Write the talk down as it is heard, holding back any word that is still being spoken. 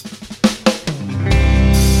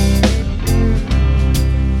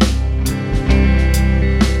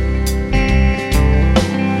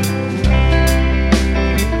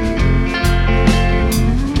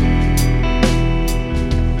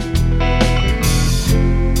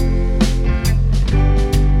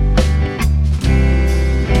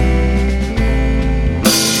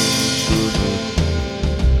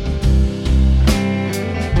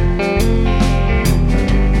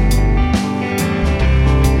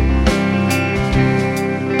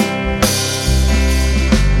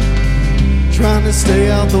to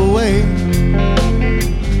stay out the way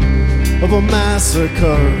of a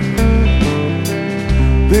massacre.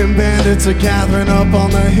 Them bandits are gathering up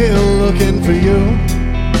on the hill, looking for you,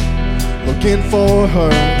 looking for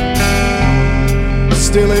her.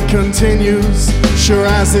 Still it continues, sure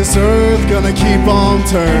as this earth gonna keep on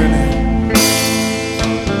turning.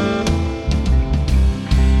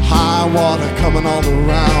 High water coming all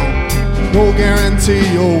around, no guarantee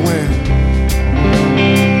you'll win.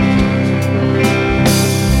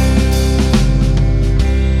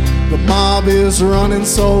 The mob is running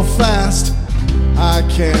so fast, I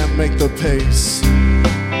can't make the pace.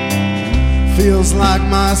 Feels like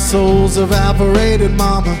my soul's evaporated,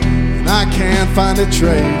 mama, and I can't find a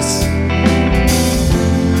trace.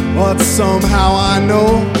 But somehow I know,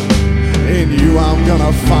 in you I'm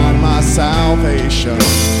gonna find my salvation.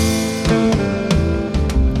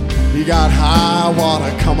 You got high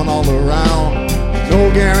water coming all around,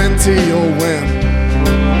 no guarantee you'll win.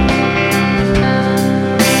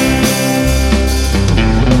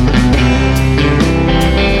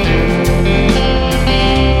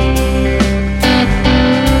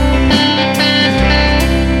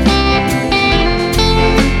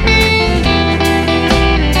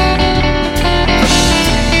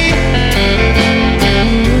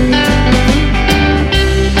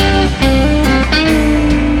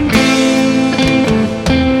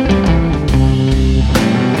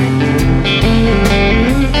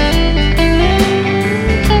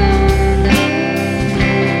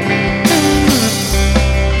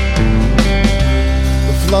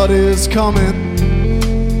 Flood is coming,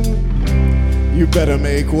 you better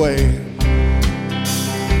make way.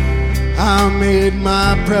 I made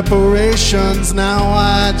my preparations, now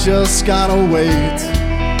I just gotta wait.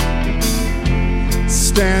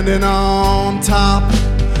 Standing on top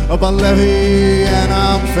of a levee and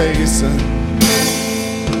I'm facing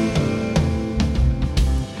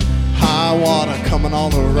high water coming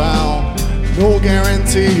all around, no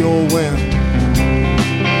guarantee you'll win.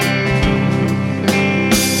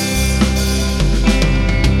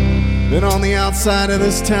 Been on the outside of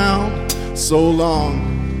this town so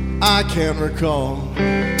long, I can't recall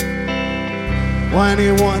why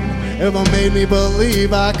anyone ever made me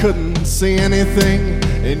believe I couldn't see anything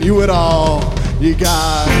in you at all. You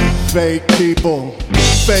got fake people,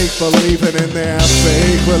 fake believing in their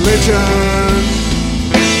fake religion.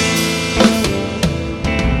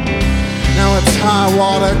 Now it's high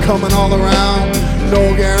water coming all around,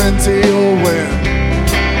 no guarantee you'll win.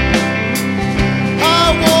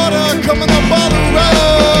 Coming up all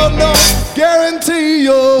around, no guarantee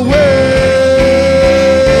you'll win.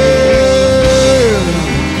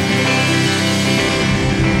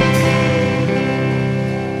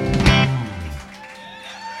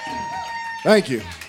 Thank you.